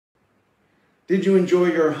Did you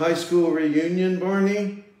enjoy your high school reunion,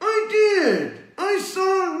 Barney? I did. I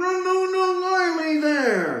saw Ramona Wiley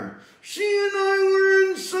there. She and I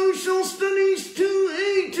were in Social Studies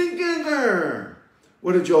 2A together.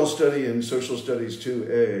 What did y'all study in Social Studies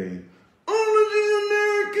 2A? All of the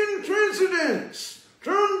American presidents,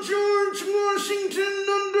 from George Washington,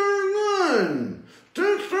 #1,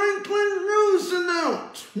 to Franklin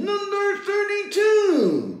Roosevelt,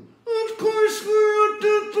 #32. Of course, we're up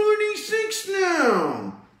to 46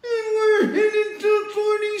 now, and we're headed to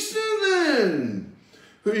 47.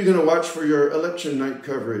 Who are you going to watch for your election night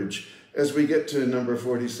coverage as we get to number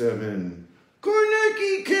 47?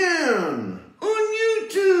 Kornacki Cam on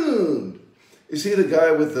YouTube. Is he the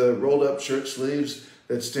guy with the rolled-up shirt sleeves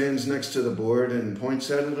that stands next to the board and points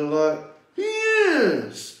at it a lot? He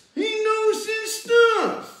is. He knows his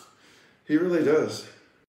stuff. He really does.